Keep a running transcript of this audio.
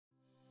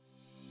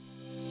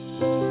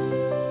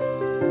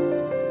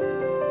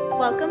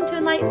Welcome to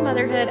Enlightened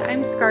Motherhood.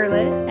 I'm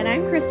Scarlett. And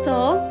I'm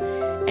Crystal.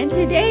 And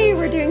today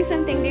we're doing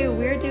something new.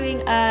 We're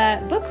doing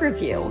a book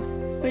review,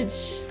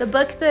 which... The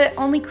book that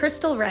only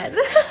Crystal read.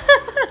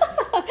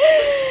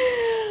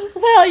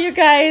 Well, you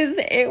guys,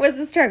 it was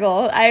a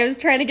struggle. I was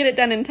trying to get it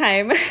done in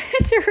time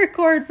to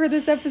record for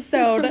this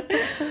episode.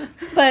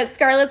 But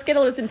Scarlett's going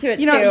to listen to it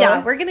too.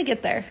 Yeah, we're going to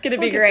get there. It's going to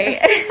be great.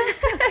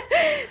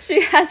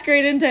 She has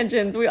great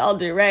intentions. We all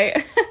do,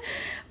 right?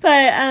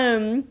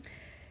 But,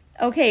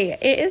 okay,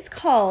 it is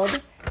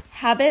called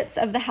Habits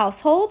of the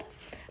Household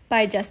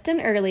by Justin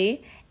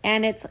Earley,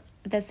 and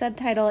the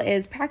subtitle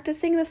is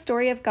Practicing the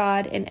Story of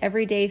God in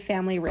Everyday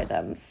Family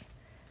Rhythms.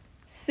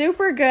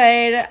 Super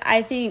good.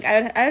 I think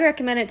I would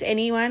recommend it to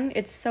anyone.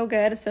 It's so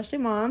good, especially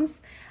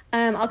moms.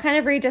 I'll kind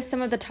of read just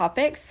some of the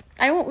topics.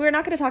 We're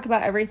not going to talk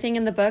about everything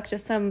in the book,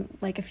 just a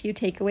few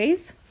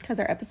takeaways, because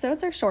our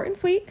episodes are short and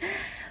sweet.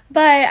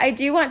 But I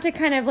do want to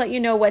kind of let you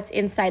know what's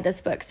inside this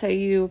book, so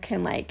you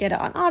can get it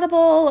on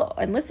Audible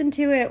and listen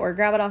to it, or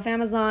grab it off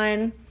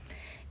Amazon.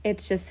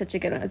 It's just such a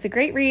good one. It's a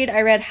great read.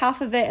 I read half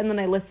of it and then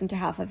I listened to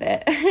half of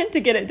it to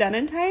get it done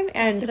in time.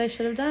 And that's what I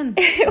should have done.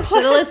 I should have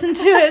listened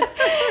to it.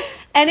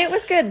 And it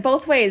was good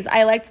both ways.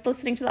 I liked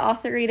listening to the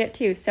author read it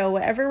too. So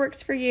whatever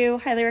works for you,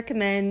 highly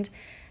recommend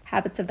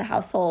Habits of the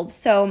Household.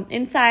 So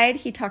inside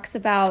he talks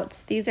about,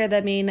 these are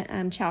the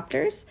main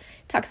chapters,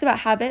 talks about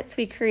habits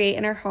we create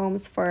in our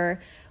homes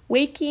for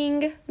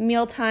waking,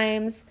 meal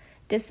times,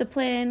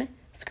 discipline,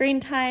 screen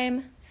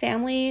time,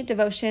 family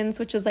devotions,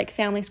 which is like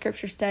family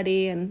scripture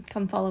study and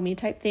come follow me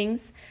type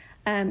things.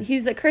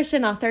 He's a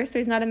Christian author, so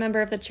he's not a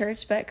member of the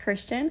church, but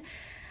Christian.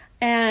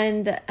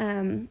 And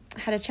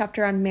had a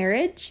chapter on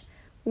marriage,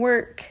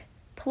 work,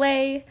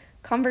 play,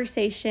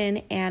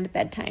 conversation, and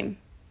bedtime.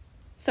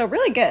 So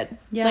really good.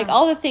 Yeah. Like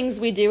all the things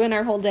we do in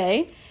our whole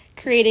day,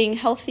 creating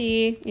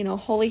healthy,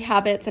 holy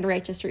habits and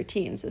righteous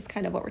routines is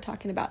kind of what we're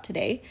talking about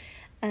today,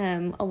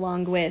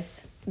 along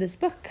with this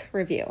book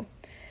review.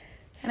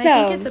 And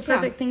I think it's a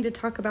perfect thing to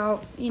talk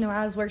about,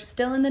 as we're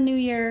still in the new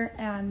year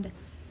and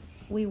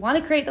we want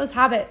to create those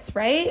habits,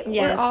 right?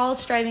 Yes. We're all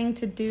striving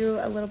to do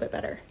a little bit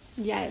better.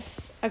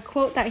 Yes. A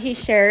quote that he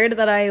shared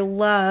that I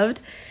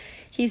loved.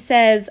 He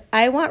says,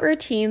 "I want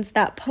routines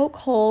that poke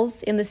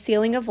holes in the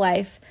ceiling of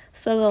life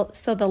so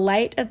the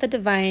light of the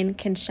divine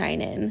can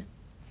shine in."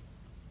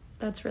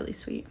 That's really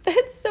sweet.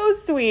 That's so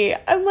sweet.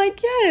 I'm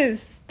like,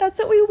 yes, that's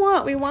what we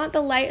want. We want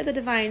the light of the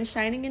divine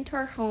shining into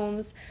our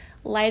homes,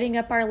 lighting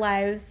up our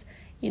lives,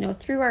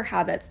 through our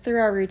habits, through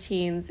our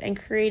routines, and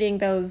creating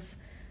those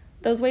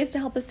ways to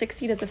help us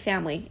succeed as a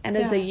family and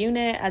as a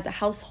unit, as a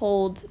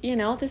household.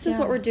 This is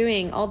what we're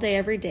doing all day,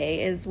 every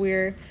day, is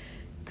we're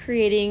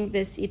creating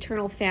this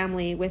eternal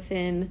family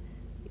within,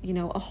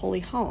 a holy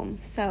home.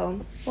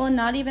 So, well, and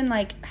not even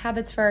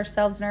habits for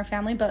ourselves and our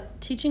family,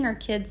 but teaching our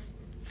kids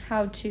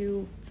how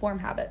to form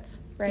habits,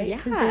 right? Yeah.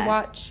 Because they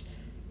watch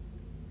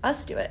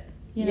us do it,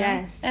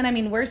 Yes.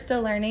 And we're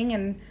still learning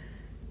and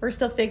we're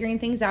still figuring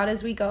things out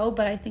as we go,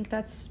 but I think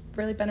that's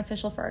really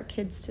beneficial for our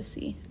kids to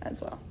see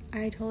as well.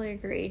 I totally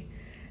agree.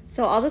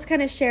 So I'll just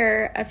kind of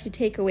share a few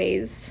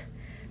takeaways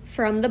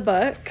from the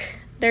book.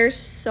 There's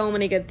so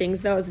many good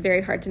things, though. It's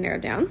very hard to narrow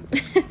down.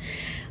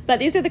 But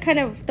these are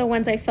the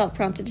ones I felt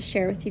prompted to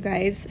share with you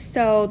guys.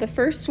 So the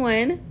first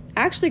one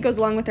actually goes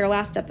along with our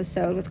last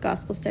episode with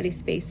Gospel Study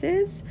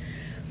Spaces.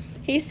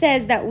 He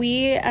says that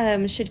we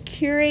should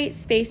curate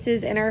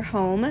spaces in our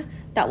home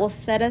that will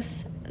set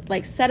us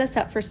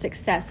up for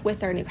success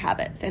with our new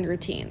habits and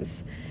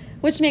routines,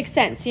 which makes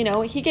sense.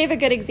 He gave a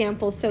good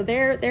example. So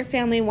their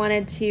family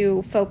wanted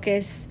to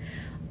focus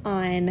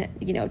on,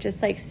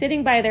 just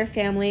sitting by their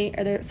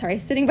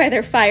sitting by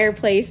their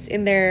fireplace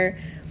in their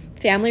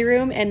family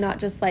room and not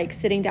just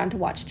sitting down to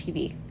watch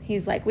TV.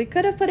 He's like, we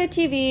could have put a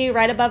TV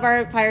right above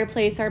our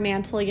fireplace, our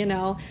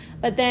mantle,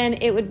 but then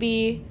it would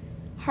be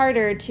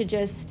harder to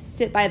just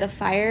sit by the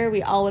fire.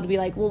 We all would be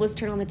like, well, let's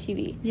turn on the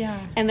TV.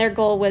 Yeah. And their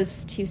goal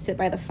was to sit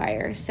by the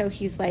fire. So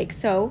he's like,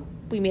 so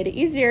we made it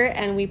easier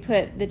and we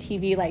put the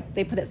TV,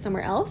 they put it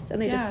somewhere else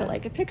and they just put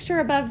a picture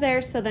above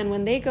there. So then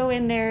when they go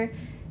in there,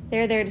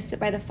 they're there to sit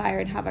by the fire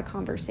and have a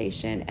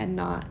conversation and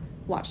not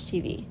watch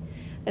TV.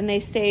 Then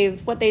they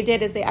save, what they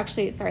did is they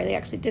actually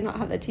did not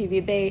have the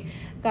TV. They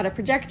got a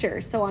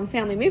projector. So on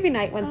family movie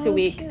night once a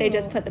week, they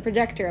just put the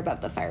projector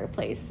above the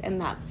fireplace.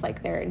 And that's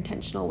their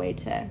intentional way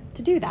to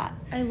do that.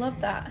 I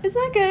love that.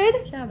 Isn't that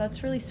good? Yeah,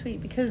 that's really sweet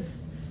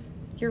because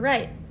you're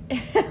right.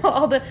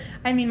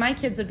 My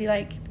kids would be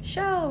like,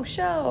 show.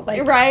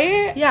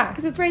 Right? Yeah.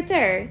 Because it's right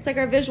there. It's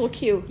our visual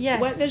cue.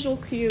 Yes. What visual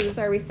cues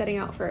are we setting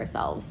out for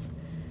ourselves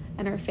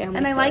and our family?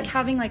 And I like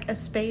having a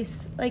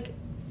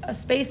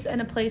space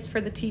and a place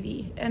for the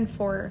TV and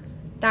for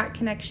that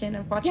connection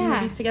of watching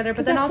movies together,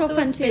 but then also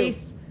a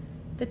space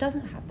that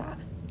doesn't have that.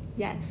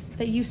 Yes.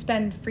 That you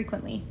spend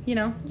frequently,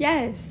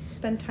 Yes.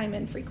 Spend time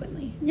in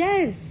frequently.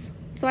 Yes.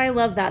 So I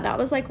love that. That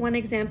was one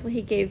example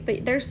he gave,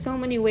 but there's so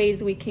many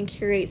ways we can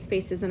curate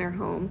spaces in our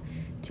home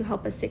to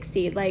help us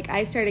succeed.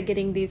 I started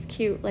getting these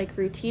cute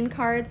routine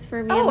cards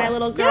for me and my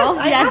little girl. Yes,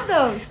 I have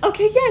those.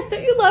 Okay, yes.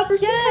 Don't you love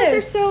routine cards?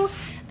 They're so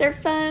they're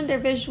fun, they're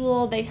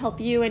visual, they help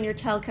you and your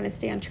child kind of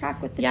stay on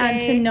track with the day. Yeah,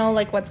 and to know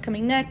like what's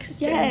coming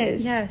next.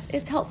 Yes. Yes.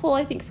 It's helpful,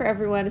 I think, for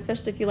everyone,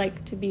 especially if you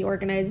like to be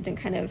organized and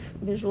kind of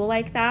visual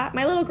like that.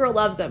 My little girl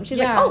loves them. She's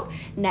like, oh,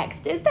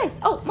 next is this.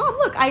 Oh, Mom,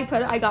 look,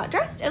 I got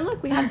dressed and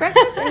look, we had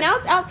breakfast and now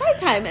it's outside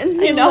time. And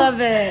I love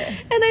it.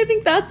 And I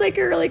think that's like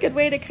a really good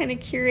way to kind of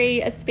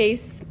curate a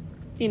space,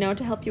 you know,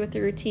 to help you with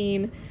the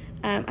routine.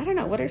 I don't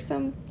know, what are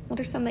some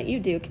that you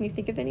do? Can you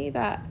think of any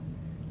that,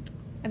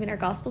 I mean, our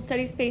gospel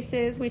study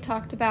spaces we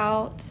talked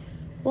about.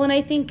 Well, and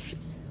I think,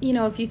 you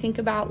know, if you think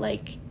about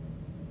like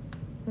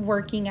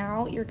working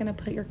out, you're going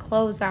to put your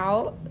clothes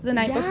out the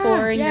night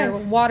before and your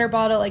water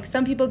bottle. Like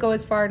some people go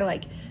as far to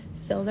like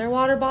fill their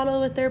water bottle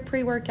with their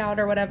pre-workout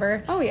or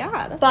whatever. Oh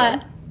yeah, that's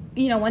But,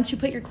 you know, once you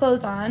put your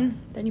clothes on,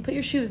 then you put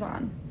your shoes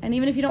on. And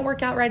even if you don't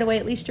work out right away,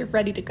 at least you're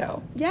ready to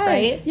go. Yes,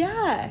 right?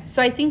 Yeah.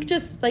 So I think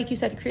just like you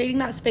said, creating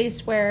that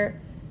space where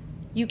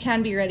you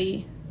can be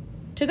ready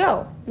to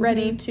go,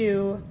 ready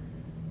to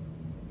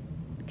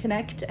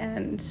connect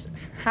and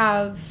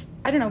have,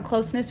 I don't know,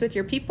 closeness with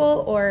your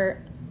people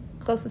or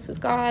closeness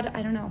with God.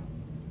 I don't know.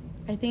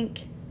 I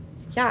think,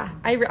 yeah,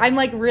 I'm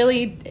like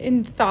really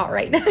in thought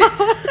right now.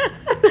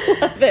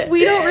 Love it.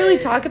 We don't really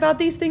talk about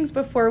these things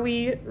before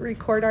we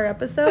record our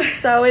episodes,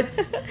 so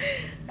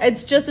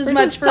it's just as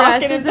much for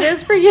us as it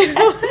is for you.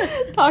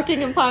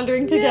 Talking and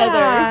pondering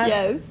together.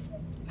 Yes.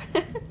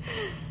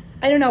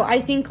 I don't know. I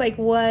think like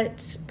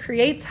what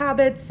creates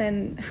habits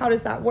and how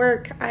does that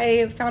work?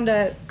 I found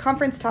a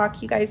conference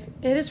talk, you guys.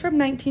 It is from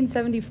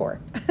 1974.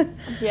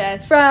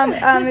 Yes. From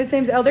his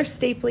name's Elder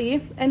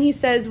Stapley, and he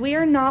says, "We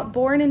are not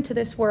born into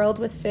this world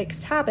with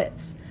fixed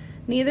habits.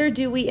 Neither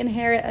do we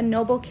inherit a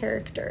noble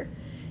character.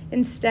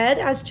 Instead,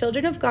 as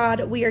children of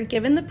God, we are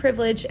given the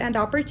privilege and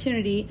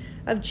opportunity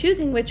of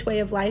choosing which way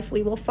of life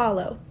we will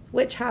follow,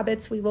 which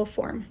habits we will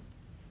form."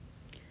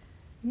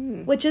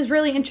 Which is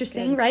really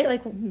interesting, right?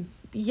 Like,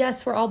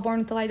 yes, we're all born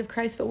with the light of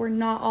Christ, but we're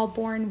not all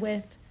born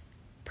with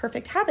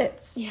perfect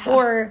habits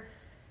or,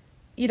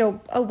 you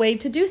know, a way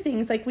to do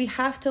things. Like, we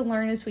have to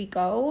learn as we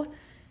go.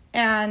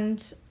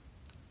 And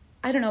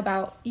I don't know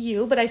about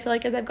you, but I feel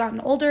like as I've gotten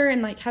older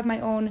and like have my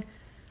own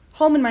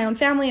home and my own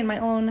family and my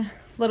own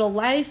little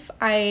life,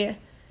 I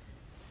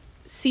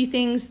see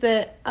things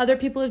that other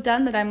people have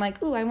done that I'm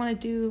like, ooh, I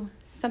want to do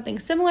something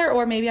similar,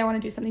 or maybe I want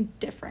to do something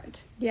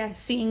different.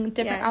 Yes. Seeing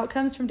different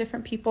outcomes from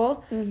different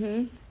people.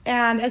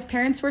 And as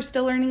parents, we're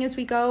still learning as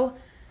we go.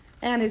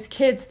 And as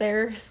kids,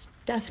 they're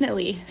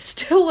definitely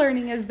still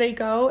learning as they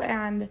go.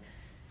 And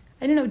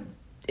I don't know,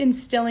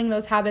 instilling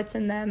those habits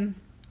in them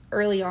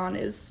early on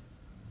is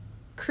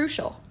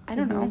crucial, I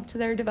don't know, to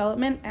their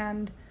development.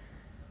 And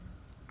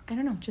I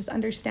don't know, just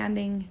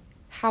understanding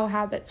how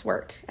habits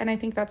work. And I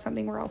think that's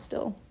something we're all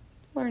still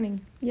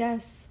learning.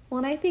 Yes. Well,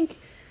 and I think,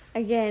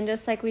 again,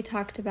 just like we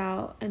talked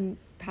about in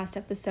past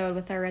episode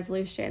with our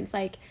resolutions,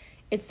 like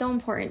it's so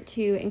important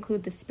to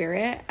include the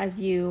Spirit as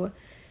you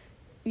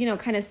know,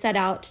 kind of set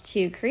out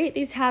to create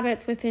these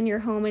habits within your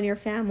home and your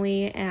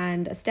family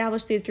and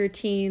establish these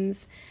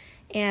routines.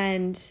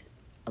 And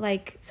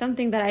like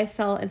something that I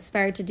felt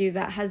inspired to do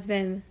that has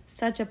been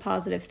such a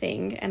positive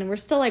thing. And we're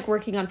still like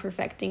working on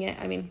perfecting it.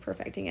 I mean,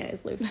 perfecting it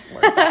is loose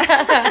word.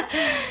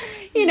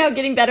 You know,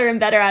 getting better and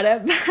better at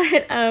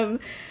it. But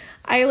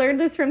I learned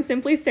this from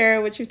Simply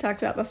Sarah, which we've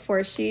talked about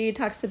before. She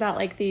talks about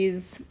like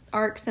these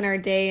arcs in our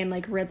day and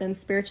like rhythms,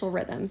 spiritual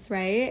rhythms,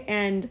 right?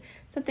 And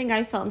something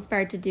I felt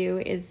inspired to do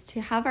is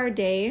to have our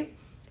day.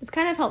 It's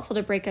kind of helpful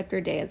to break up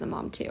your day as a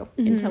mom too,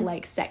 into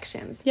like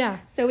sections. Yeah.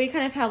 So we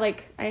kind of have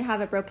like, I have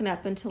it broken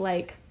up into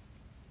like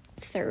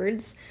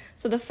thirds.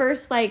 So the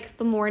first, like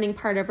the morning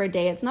part of our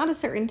day, it's not a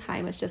certain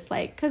time. It's just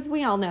like, because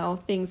we all know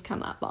things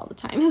come up all the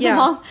time as a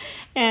mom,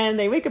 and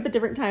they wake up at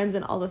different times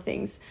and all the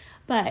things.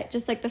 But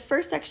just like the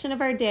first section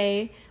of our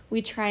day,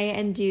 we try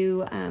and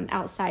do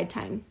outside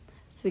time.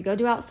 So we go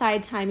do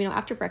outside time, you know,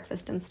 after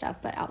breakfast and stuff.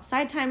 But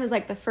outside time is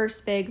like the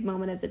first big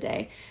moment of the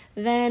day.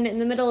 Then in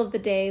the middle of the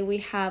day, we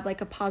have like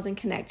a pause and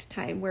connect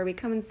time where we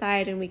come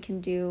inside and we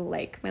can do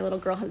like, my little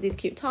girl has these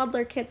cute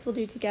toddler kits we'll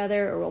do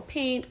together, or we'll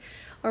paint,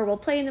 or we'll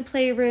play in the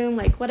playroom,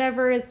 like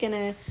whatever is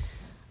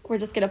we're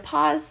just going to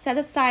pause, set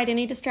aside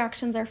any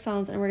distractions, our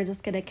phones, and we're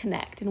just going to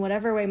connect in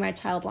whatever way my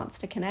child wants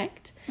to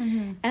connect.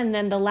 And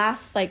then the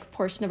last like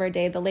portion of our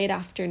day, the late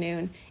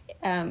afternoon,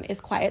 is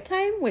quiet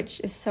time,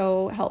 which is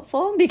so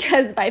helpful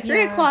because by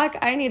 3 o'clock,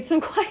 I need some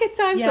quiet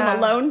time, some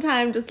alone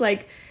time, just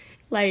like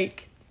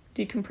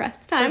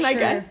decompress time, I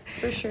guess.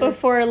 For sure.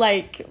 Before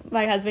like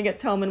my husband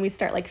gets home and we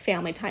start like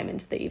family time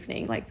into the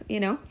evening, like, you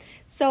know.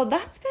 So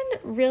that's been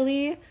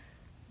really,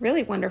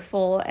 really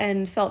wonderful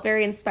and felt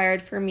very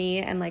inspired for me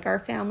and like our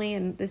family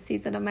in this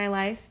season of my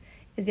life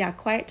is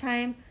outside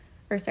time,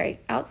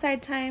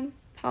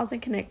 pause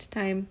and connect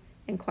time,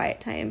 and quiet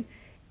time.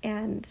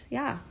 And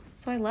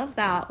so I love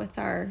that with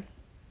our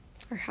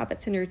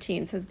habits and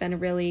routines has been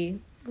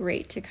really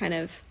great to kind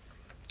of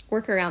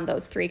work around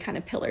those three kind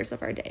of pillars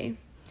of our day.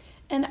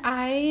 And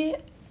I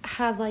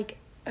have like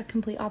a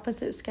complete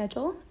opposite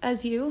schedule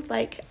as you.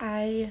 Like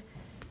I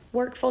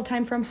work full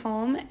time from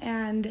home,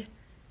 and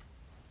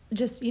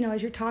just, you know,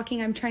 as you're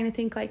talking, I'm trying to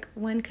think, like,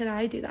 when could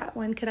I do that?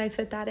 When could I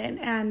fit that in?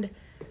 And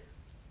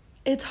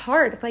it's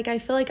hard. Like, I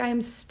feel like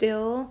I'm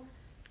still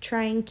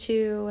trying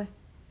to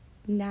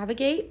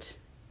navigate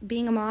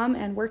being a mom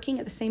and working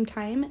at the same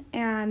time,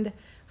 and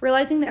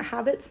realizing that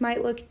habits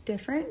might look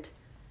different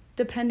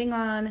depending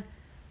on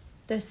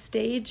the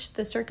stage,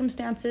 the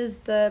circumstances,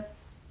 the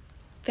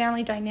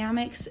family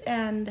dynamics.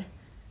 And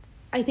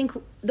I think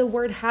the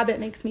word habit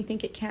makes me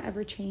think it can't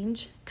ever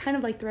change, kind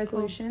of like the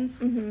resolutions.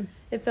 Mm-hmm.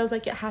 It feels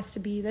like it has to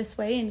be this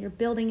way, and you're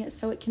building it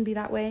so it can be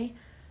that way.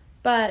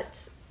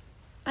 But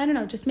I don't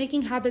know, just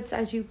making habits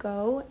as you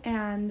go,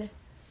 and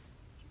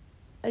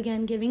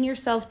again, giving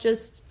yourself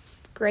just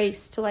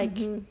grace to, like,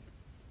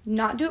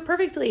 not do it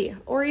perfectly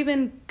or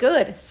even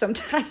good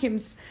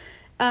sometimes.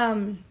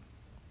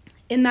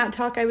 In that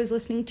talk I was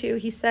listening to,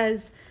 he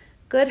says,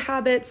 good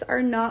habits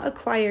are not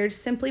acquired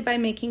simply by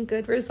making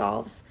good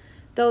resolves,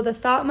 though the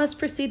thought must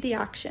precede the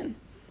action.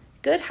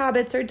 Good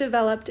habits are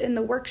developed in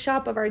the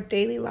workshop of our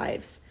daily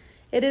lives.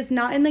 It is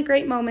not in the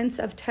great moments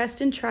of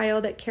test and trial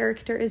that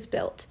character is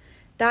built.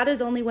 That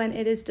is only when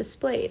it is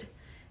displayed.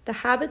 The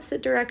habits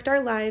that direct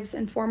our lives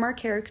and form our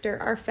character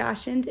are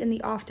fashioned in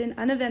the often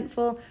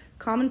uneventful,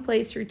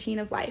 commonplace routine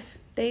of life.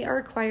 They are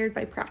acquired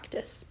by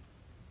practice.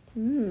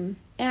 And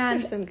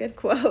those are some good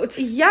quotes.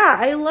 Yeah,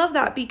 I love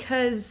that,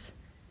 because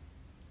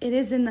it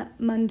is in the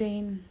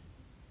mundane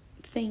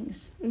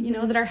things, you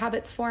know, that our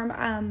habits form.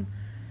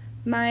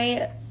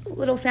 My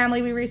little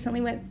family, we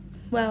recently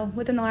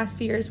within the last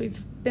few years,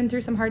 we've been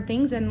through some hard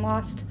things and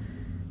lost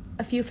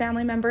a few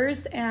family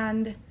members.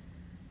 And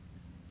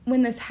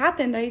when this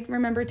happened, I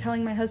remember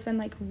telling my husband,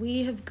 like,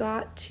 we have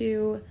got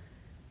to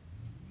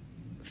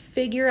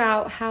figure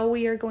out how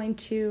we are going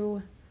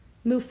to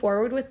move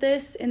forward with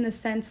this, in the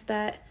sense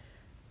that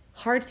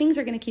hard things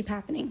are going to keep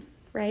happening,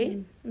 right?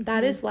 Mm-hmm.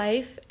 That is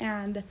life,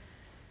 and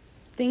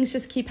things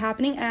just keep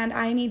happening. And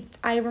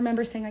I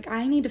remember saying, like,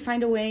 I need to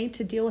find a way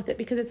to deal with it,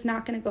 because it's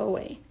not going to go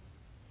away.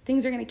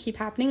 Things are going to keep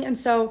happening. And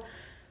so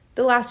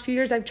the last few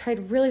years, I've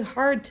tried really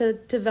hard to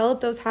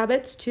develop those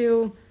habits,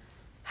 to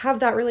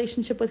have that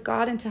relationship with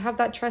God and to have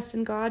that trust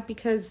in God,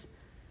 because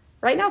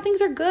right now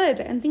things are good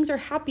and things are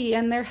happy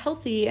and they're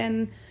healthy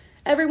and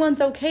everyone's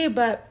okay.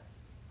 But,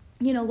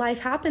 you know, life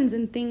happens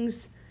and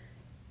things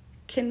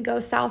can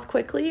go south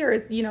quickly,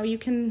 or, you know, you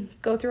can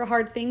go through a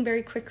hard thing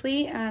very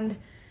quickly. And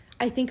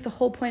I think the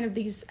whole point of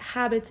these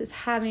habits is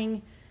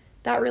having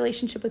that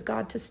relationship with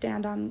God to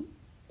stand on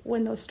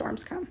when those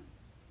storms come.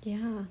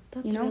 Yeah,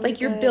 that's, you know, really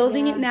like, you're good.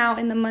 building it now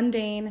in the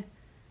mundane,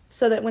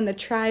 so that when the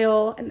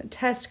trial and the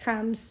test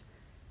comes,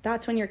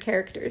 that's when your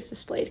character is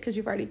displayed, because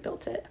you've already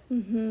built it.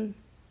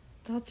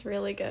 That's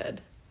really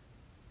good.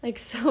 Like,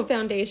 so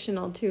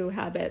foundational to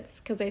habits,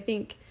 because I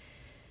think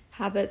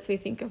habits, we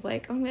think of,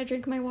 like, oh, I'm going to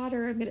drink my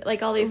water, I'm going to,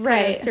 like, all these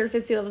kind of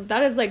surface levels.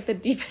 That is, like, the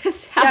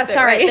deepest habit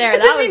right there.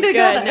 That was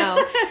good.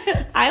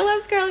 No, I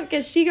love Scarlett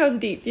because she goes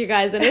deep, you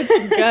guys, and it's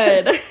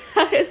good.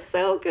 That is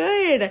so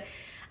good.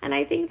 And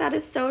I think that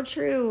is so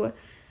true.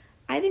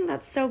 I think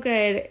that's so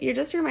good. You're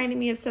just reminding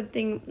me of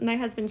something my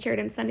husband shared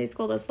in Sunday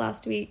school this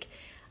last week.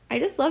 I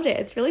just loved it.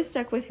 It's really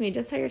stuck with me,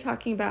 just how you're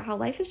talking about how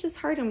life is just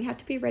hard and we have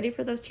to be ready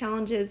for those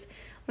challenges.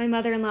 My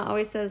mother-in-law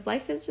always says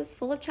life is just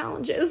full of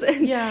challenges.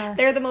 And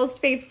they're the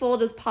most faithful,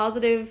 just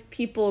positive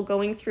people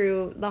going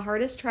through the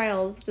hardest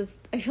trials,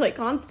 just, I feel like,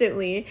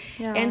 constantly.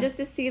 Yeah. And just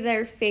to see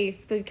their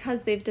faith,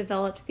 because they've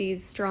developed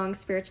these strong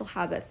spiritual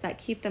habits that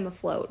keep them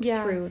afloat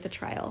through the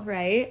trial,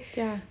 right?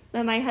 Yeah.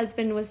 Then my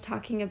husband was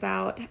talking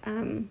about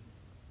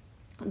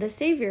the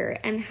Savior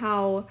and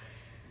how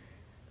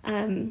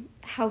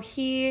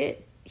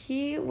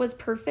he was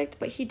perfect,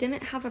 but he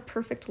didn't have a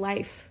perfect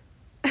life.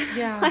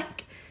 Yeah.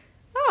 Like,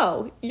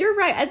 oh, you're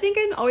right. I think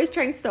I'm always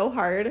trying so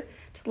hard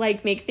to,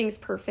 like, make things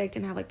perfect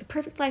and have, like, the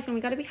perfect life, and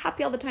we got to be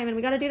happy all the time, and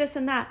we got to do this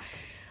and that.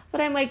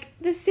 But I'm like,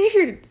 the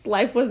Savior's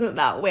life wasn't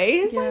that way.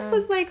 His life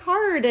was, like,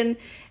 hard, and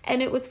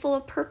it was full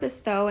of purpose,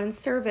 though, and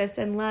service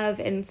and love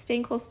and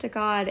staying close to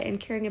God and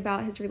caring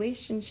about his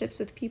relationships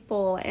with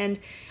people and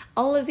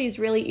all of these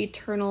really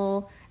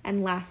eternal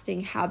and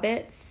lasting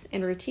habits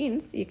and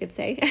routines, you could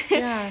say,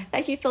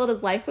 that he filled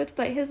his life with.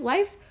 But his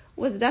life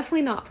was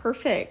definitely not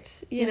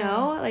perfect, you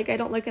know? Like, I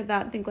don't look at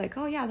that and think, like,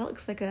 oh, yeah, that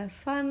looks like a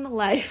fun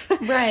life.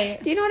 Right.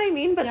 Do you know what I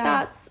mean? But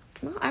that's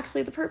not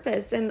actually the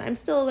purpose. And I'm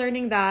still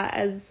learning that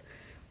as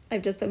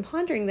I've just been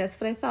pondering this.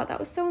 But I thought that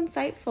was so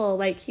insightful.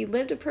 Like, he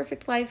lived a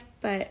perfect life,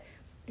 but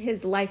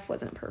his life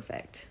wasn't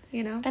perfect,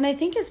 you know? And I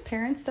think as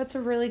parents, that's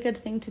a really good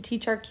thing to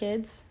teach our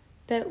kids,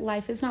 that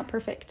life is not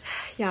perfect.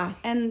 Yeah.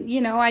 And,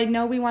 you know, I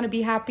know we want to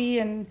be happy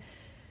and,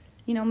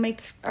 you know,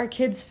 make our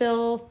kids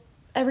feel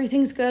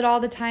everything's good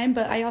all the time.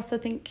 But I also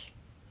think,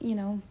 you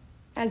know,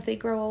 as they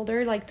grow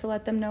older, like, to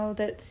let them know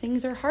that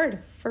things are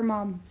hard for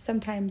mom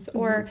sometimes.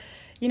 Or,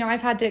 you know,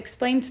 I've had to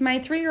explain to my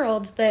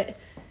 3-year-old that,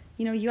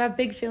 you know, you have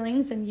big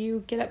feelings and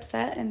you get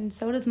upset, and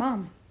so does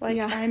mom. Like,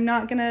 I'm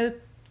not going to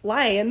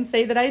lie and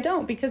say that I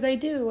don't, because I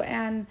do.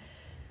 And,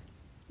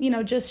 you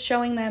know, just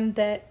showing them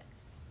that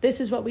this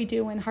is what we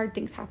do when hard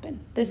things happen.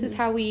 This is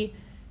how we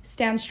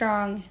stand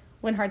strong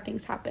when hard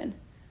things happen.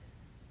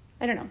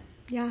 I don't know.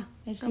 Yeah.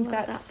 I just think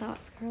love that's that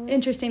thought, Scarlett.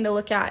 interesting to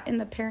look at in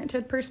the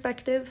parenthood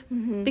perspective.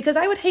 Mm-hmm. Because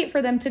I would hate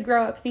for them to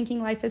grow up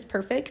thinking life is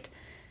perfect.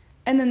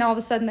 And then all of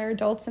a sudden they're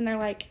adults and they're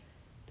like,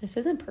 this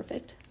isn't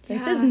perfect.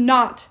 This is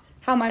not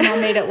how my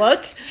mom made it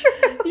look.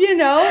 Sure. You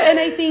know? And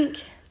I think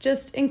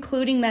just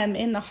including them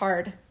in the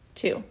hard,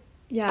 too.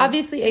 Yeah.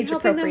 Obviously age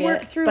helping appropriate. them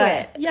work through but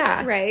it.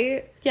 Yeah.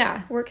 Right?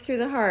 Yeah. Work through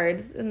the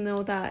hard and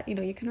know that, you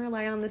know, you can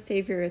rely on the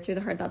Savior through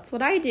the hard. That's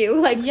what I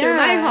do. Like, through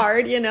my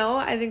hard, you know?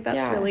 I think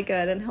that's really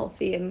good and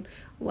healthy and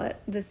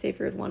what the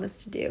Savior would want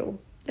us to do.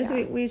 Is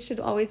we should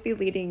always be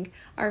leading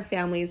our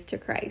families to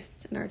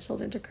Christ and our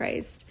children to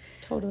Christ.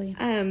 Totally.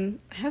 I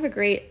have a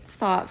great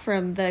thought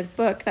from the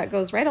book that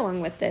goes right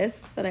along with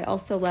this that I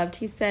also loved.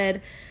 He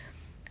said,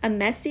 a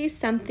messy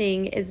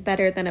something is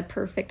better than a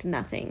perfect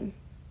nothing.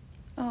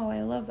 Oh,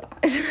 I love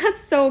that.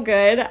 That's so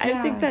good.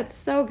 I think that's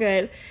so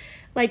good.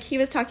 Like, he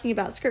was talking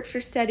about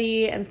scripture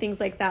study and things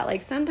like that.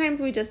 Like, sometimes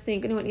we just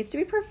think, it needs to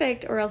be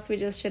perfect or else we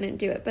just shouldn't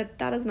do it. But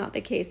that is not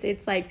the case.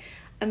 It's like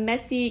a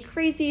messy,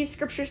 crazy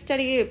scripture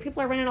study.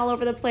 People are running all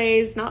over the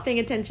place, not paying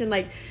attention.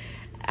 Like,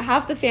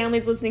 half the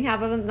family's listening,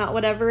 half of them's not,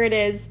 whatever it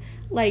is.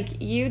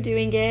 Like, you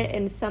doing it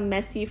in some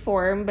messy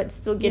form, but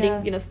still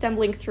getting,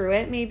 stumbling through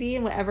it maybe,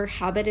 in whatever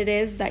habit it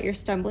is that you're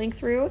stumbling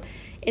through.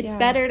 It's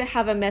better to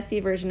have a messy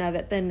version of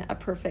it than a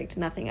perfect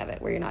nothing of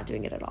it where you're not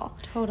doing it at all.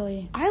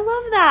 Totally. I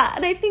love that.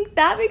 And I think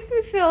that makes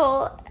me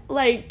feel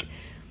like,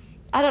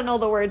 I don't know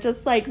the word,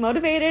 just like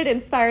motivated,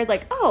 inspired,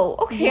 like, oh,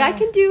 okay, I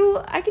can do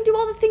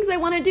all the things I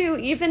want to do,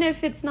 even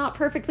if it's not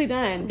perfectly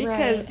done.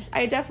 Because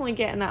I definitely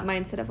get in that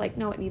mindset of like,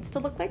 no, it needs to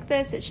look like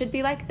this. It should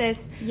be like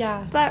this.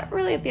 Yeah. But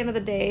really at the end of the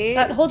day,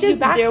 that holds you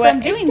back from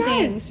doing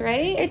things,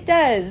 right? It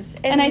does.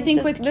 And I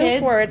think with kids,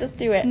 forward, just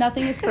do it.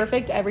 Nothing is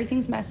perfect.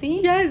 Everything's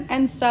messy. Yes.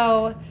 And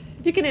so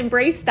if you can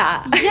embrace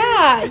that.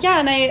 Yeah.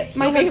 And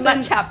my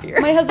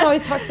husband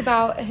always talks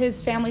about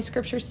his family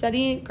scripture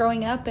study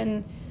growing up,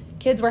 and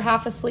kids were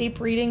half asleep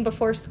reading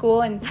before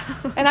school, and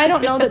I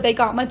don't know that they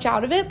got much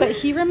out of it, but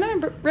he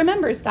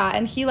remembers that,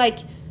 and he like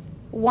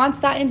wants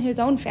that in his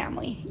own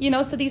family,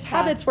 so these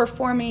habits we're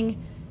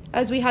forming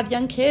as we have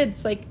young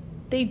kids, like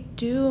they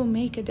do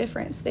make a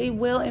difference. They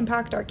will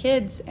impact our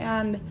kids,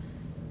 and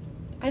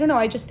I don't know,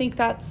 I just think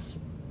that's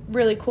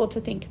really cool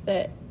to think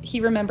that he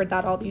remembered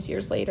that all these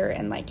years later,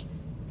 and like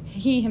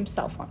he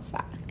himself wants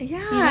that.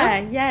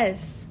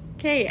 Yes.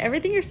 Okay,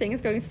 everything you're saying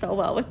is going so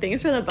well with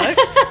things from the book.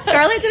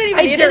 Scarlett didn't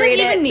even need to read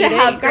it to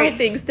have great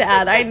things to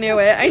add. I knew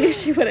it. I knew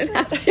she wouldn't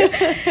have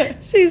to.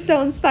 She's so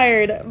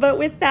inspired. But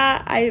with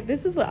that,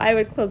 this is what I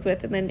would close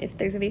with. And then if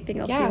there's anything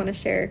else you want to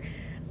share,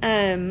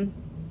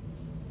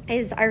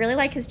 is I really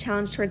like his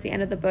challenge towards the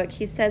end of the book.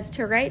 He says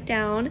to write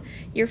down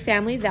your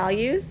family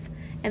values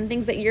and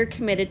things that you're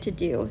committed to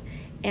do.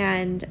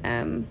 And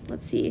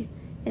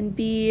and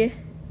be...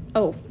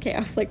 Oh, okay. I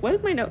was like, what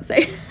does my note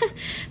say?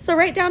 So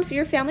write down for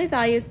your family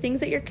values, things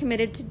that you're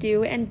committed to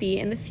do and be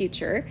in the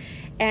future,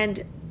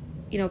 and,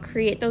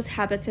 create those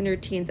habits and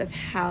routines of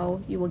how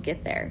you will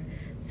get there.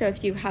 So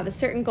if you have a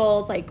certain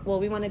goal, like,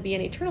 well, we want to be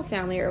an eternal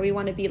family, or we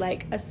want to be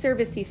like a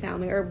servicey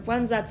family, or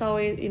ones that's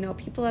always,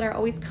 people that are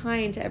always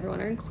kind to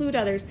everyone or include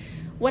others,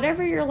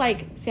 whatever your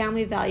like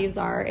family values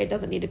are, it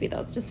doesn't need to be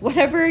those, just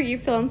whatever you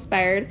feel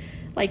inspired,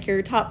 like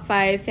your top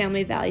 5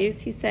 family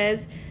values, he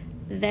says,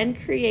 then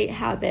create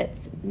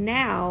habits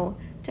now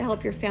to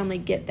help your family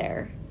get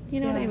there. You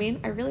know what I mean?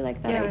 I really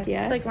like that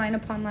idea. It's like line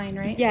upon line,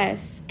 right?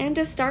 Yes. And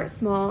to start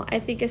small, I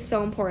think is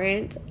so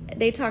important.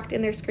 They talked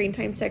in their screen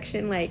time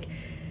section, like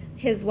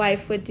his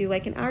wife would do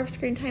like an hour of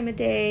screen time a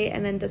day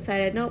and then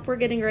decided, nope, we're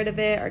getting rid of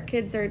it.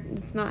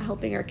 It's not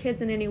helping our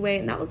kids in any way.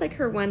 And that was like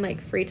her one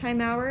like free time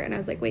hour. And I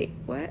was like, wait,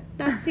 what?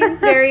 That seems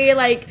very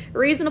like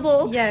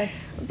reasonable.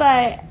 Yes.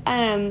 But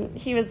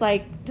he was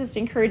like just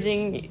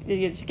encouraging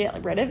you to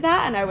get rid of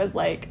that. And I was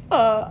like,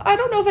 I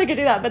don't know if I could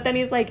do that. But then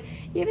he's like,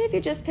 even if you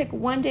just pick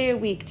one day a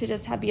week to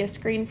just be a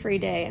screen-free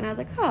day. And I was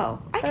like, I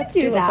could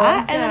do doable.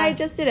 that. And then I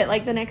just did it.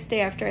 Like the next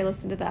day after I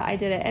listened to that, I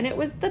did it. And it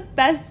was the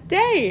best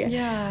day.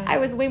 Yeah. I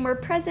was way more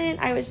present.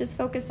 I was just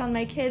focused on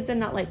my kids and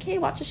not like, hey,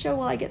 watch a show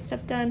while I get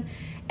stuff done.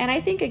 And I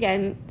think,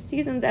 again,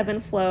 seasons ebb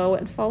and flow,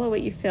 and follow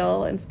what you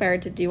feel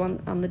inspired to do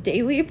on the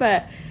daily.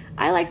 But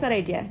I like that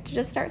idea, to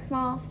just start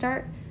small,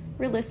 start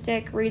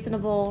realistic,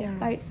 reasonable,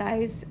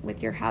 bite-size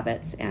with your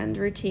habits and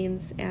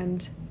routines.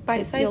 And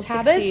bite-sized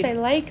habits, I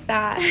like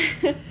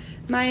that.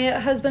 My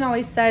husband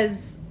always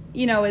says,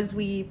 as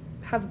we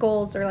have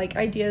goals or like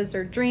ideas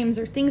or dreams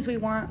or things we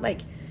want, like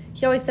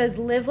he always says,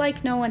 live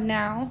like no one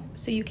now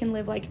so you can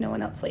live like no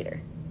one else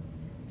later.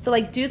 So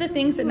like do the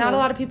things that not a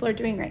lot of people are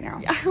doing right now.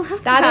 I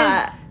love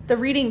that is the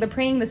reading, the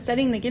praying, the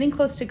studying, the getting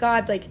close to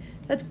God. Like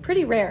that's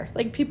pretty rare.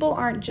 Like people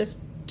aren't just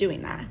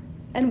doing that.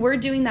 And we're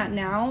doing that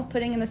now,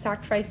 putting in the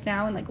sacrifice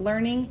now and like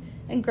learning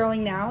and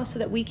growing now so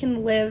that we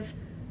can live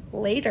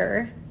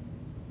later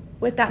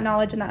with that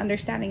knowledge and that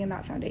understanding and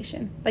that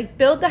foundation. Like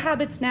build the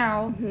habits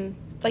now,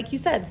 like you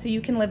said, so you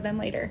can live them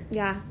later.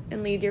 Yeah,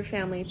 and lead your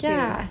family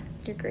to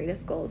your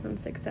greatest goals and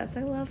success.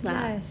 I love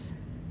that. Yes.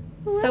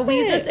 So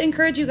we just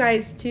encourage you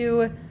guys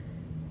to,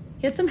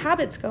 get some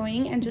habits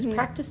going and just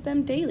practice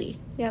them daily.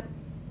 Yep.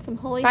 Some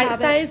holy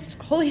habits. Bite-sized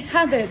holy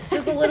habits,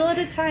 just a little at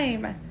a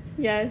time.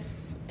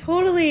 Yes,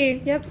 totally.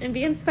 Yep. And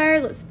be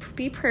inspired. Let's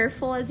be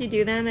prayerful as you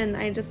do them. And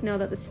I just know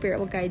that the Spirit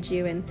will guide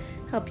you and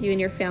help you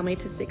and your family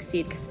to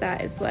succeed, because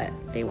that is what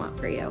they want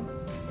for you.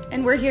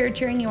 And we're here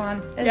cheering you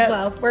on as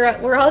well.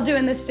 We're all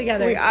doing this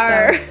together. We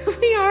are. So.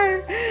 We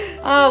are.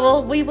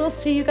 Well, we will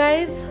see you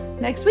guys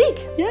next week.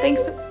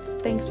 Yes.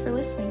 Thanks for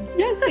listening.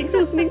 Yes, thanks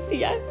for listening.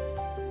 See ya.